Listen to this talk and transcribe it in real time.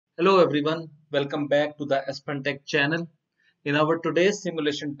Hello everyone, welcome back to the Aspen channel. In our today's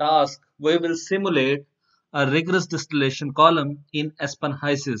simulation task, we will simulate a rigorous distillation column in Aspen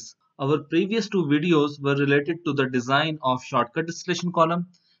HYSYS. Our previous two videos were related to the design of shortcut distillation column,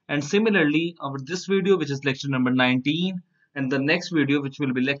 and similarly this video, which is lecture number 19, and the next video, which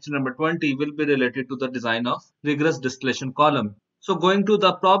will be lecture number 20, will be related to the design of rigorous distillation column. So going to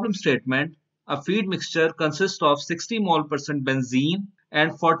the problem statement, a feed mixture consists of 60 mole percent benzene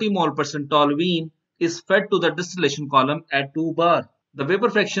and 40 mole percent toluene is fed to the distillation column at 2 bar. The vapor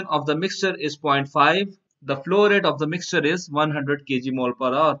fraction of the mixture is 0.5. The flow rate of the mixture is 100 kgmole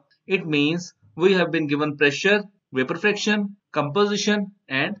per hour. It means we have been given pressure, vapor fraction, composition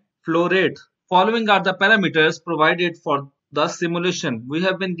and flow rate. Following are the parameters provided for the simulation. We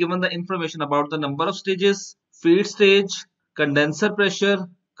have been given the information about the number of stages, feed stage, condenser pressure,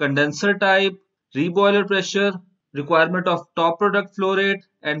 condenser type, reboiler pressure, requirement of top product flow rate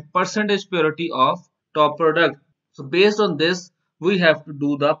and percentage purity of top product. So based on this, we have to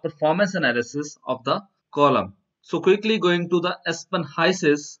do the performance analysis of the column. So quickly going to the Aspen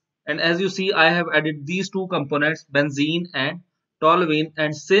HYSYS, and as you see I have added these two components, benzene and toluene,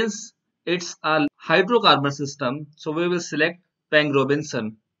 and since it's a hydrocarbon system, so we will select Peng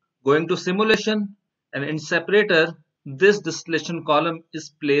Robinson. Going to simulation, and in separator this distillation column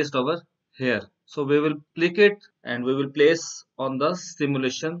is placed over here. So we will click it and we will place on the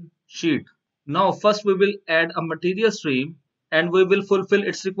simulation sheet. Now first we will add a material stream and we will fulfill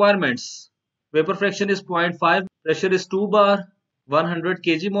its requirements. Vapor fraction is 0.5, pressure is 2 bar, 100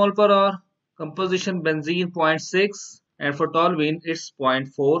 kgmole per hour, composition benzene 0.6, and for toluene it's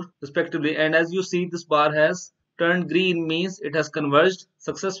 0.4 respectively. And as you see, this bar has turned green, means it has converged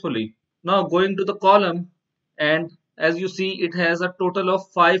successfully. Now going to the column, and as you see it has a total of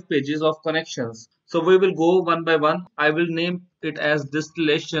 5 pages of connections. So we will go one by one. I will name it as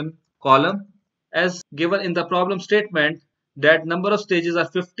distillation column. As given in the problem statement, that number of stages are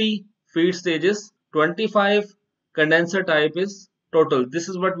 50, feed stages 25, condenser type is total. This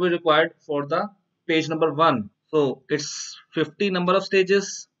is what we required for the page number 1. So it's 50 number of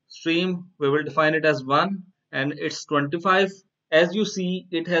stages, stream we will define it as 1, and it's 25. As you see,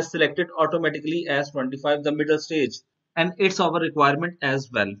 it has selected automatically as 25 the middle stage, and it's our requirement as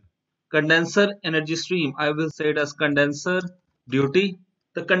well. Condenser energy stream, I will say it as condenser duty.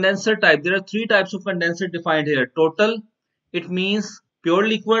 The condenser type, there are 3 types of condenser defined here. Total, it means pure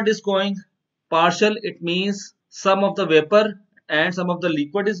liquid is going. Partial, it means some of the vapor and some of the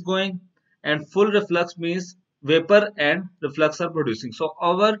liquid is going. And full reflux means vapor and reflux are producing. So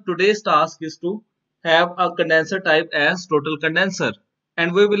our today's task is to have a condenser type as total condenser,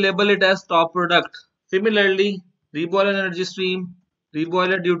 and we will label it as top product. Similarly, reboiler energy stream,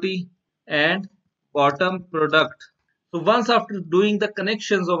 reboiler duty and bottom product. So once after doing the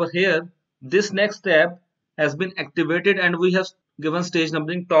connections over here, this next step has been activated and we have given stage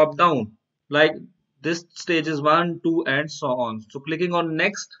numbering top down, like this stage is 1, 2 and so on. So clicking on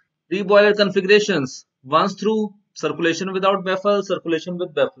next, reboiler configurations, once through, circulation without baffle, circulation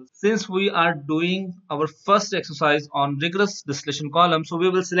with baffle. Since we are doing our first exercise on rigorous distillation column, so we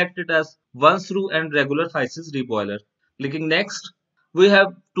will select it as once through and regular HYSYS reboiler. Clicking next, we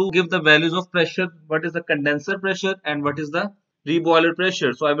have to give the values of pressure, what is the condenser pressure and what is the reboiler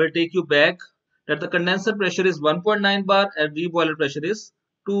pressure. So I will take you back that the condenser pressure is 1.9 bar and reboiler pressure is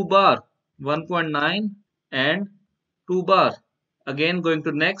 2 bar, 1.9 and 2 bar. Again going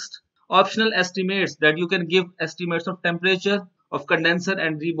to next, optional estimates, that you can give estimates of temperature of condenser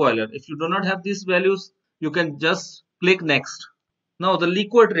and reboiler. If you do not have these values, you can just click next. Now the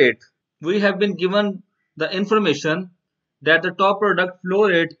liquid rate, we have been given the information that the top product flow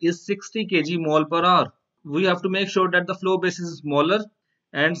rate is 60 kgmole per hour. We have to make sure that the flow basis is molar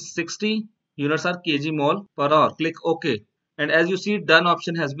and 60 units are kgmole per hour. Click OK. And as you see, done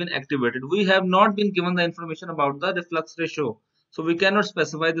option has been activated. We have not been given the information about the reflux ratio, so we cannot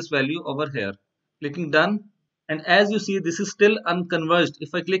specify this value over here. Clicking done, and as you see, this is still unconverged.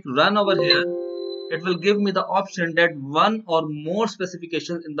 If I click run over here, it will give me the option that one or more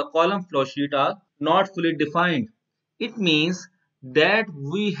specifications in the column flow sheet are not fully defined. It means that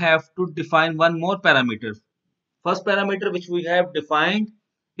we have to define one more parameter. First parameter which we have defined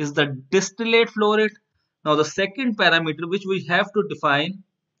is the distillate flow rate. Now the second parameter which we have to define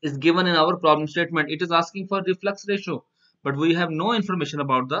is given in our problem statement. It is asking for reflux ratio, but we have no information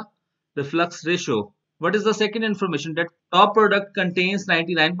about the reflux ratio. What is the second information? That top product contains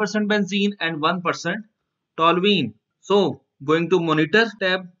 99% benzene and 1% toluene. So going to monitor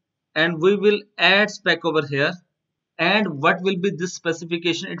tab, and we will add spec over here. And what will be this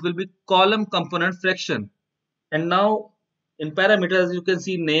specification? It will be column component fraction. And now in parameters, as you can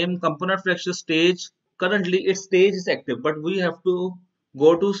see, name, component fraction, stage. Currently its stage is active, but we have to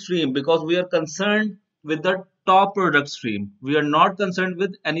go to stream because we are concerned with the top product stream. We are not concerned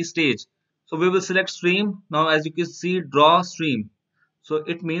with any stage. So we will select stream. Now as you can see, draw stream. So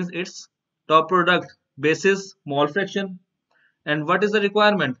it means it's top product basis mole fraction. And what is the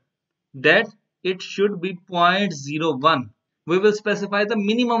requirement? That it should be 0.01. We will specify the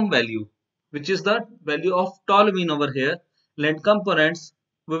minimum value, which is the value of toluene over here. Length components,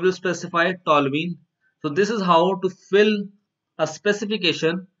 we will specify toluene. So this is how to fill a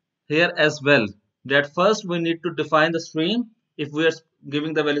specification here as well. That first we need to define the stream. If we are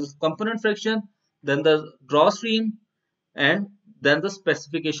giving the values of component fraction, then the draw stream, and then the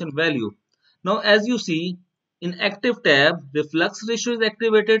specification value. Now as you see, in active tab, reflux ratio is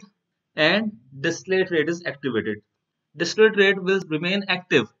activated and distillate rate is activated. Distillate rate will remain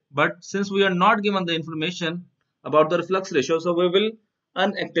active, but since we are not given the information about the reflux ratio, so we will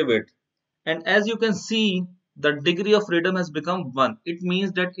unactivate. And as you can see, the degree of freedom has become 1. It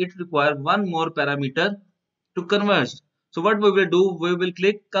means that it requires one more parameter to converge. So what we will do, we will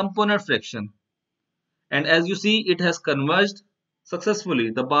click component fraction. And as you see, it has converged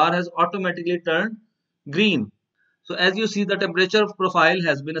successfully. The bar has automatically turned green. So as you see, the temperature profile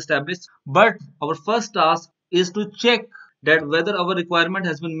has been established, but our first task is to check that whether our requirement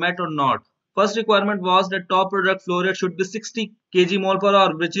has been met or not. First requirement was that top product flow rate should be 60 kgmole per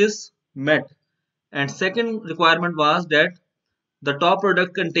hour, which is met. And second requirement was that the top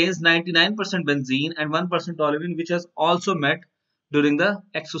product contains 99% benzene and 1% toluene, which has also met during the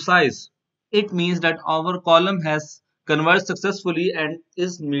exercise. It means that our column has converged successfully and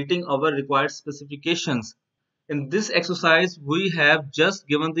is meeting our required specifications. In this exercise, we have just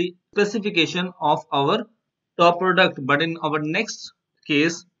given the specification of our top product, but in our next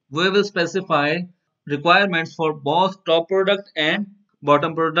case, we will specify requirements for both top product and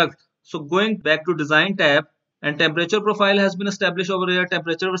bottom product. So going back to design tab, and temperature profile has been established over here,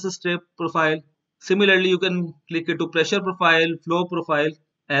 temperature versus step profile. Similarly, you can click it to pressure profile, flow profile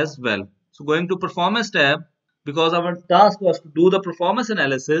as well. So going to performance tab, because our task was to do the performance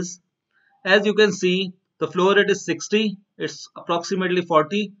analysis. As you can see, the flow rate is 60, it's approximately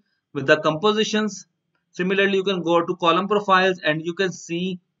 40 with the compositions. Similarly, you can go to column profiles and you can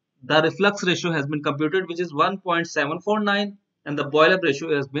see the reflux ratio has been computed, which is 1.749, and the boil up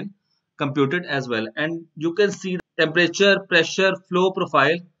ratio has been computed as well. And you can see temperature, pressure, flow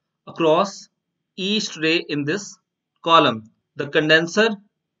profile across each tray in this column. The condenser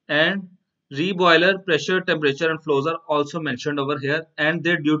and reboiler pressure, temperature and flows are also mentioned over here, and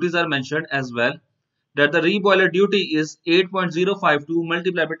their duties are mentioned as well. That the reboiler duty is 8.052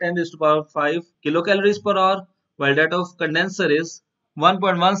 multiplied by 10 raised to power 5 kilocalories per hour, while that of condenser is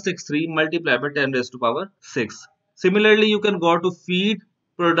 1.163 multiplied by 10 raised to power 6. Similarly, you can go to feed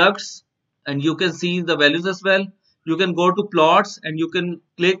products and you can see the values as well. You can go to plots and you can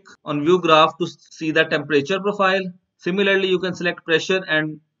click on view graph to see the temperature profile. Similarly, you can select pressure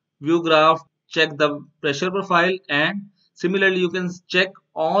and view graph, check the pressure profile, and similarly you can check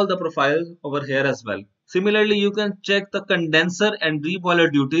all the profiles over here as well. Similarly, you can check the condenser and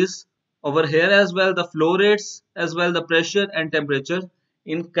reboiler duties over here as well, the flow rates as well, the pressure and temperature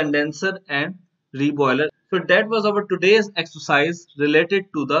in condenser and reboiler. So that was our today's exercise related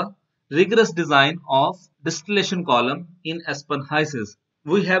to the rigorous design of distillation column in Aspen HYSYS.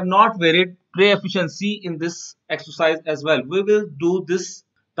 We have not varied tray efficiency in this exercise as well. We will do this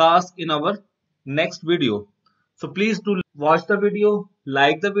task in our next video. So please do watch the video,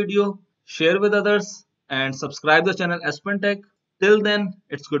 like the video, share with others and subscribe the channel Aspen Tech. Till then,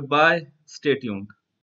 it's goodbye. Stay tuned.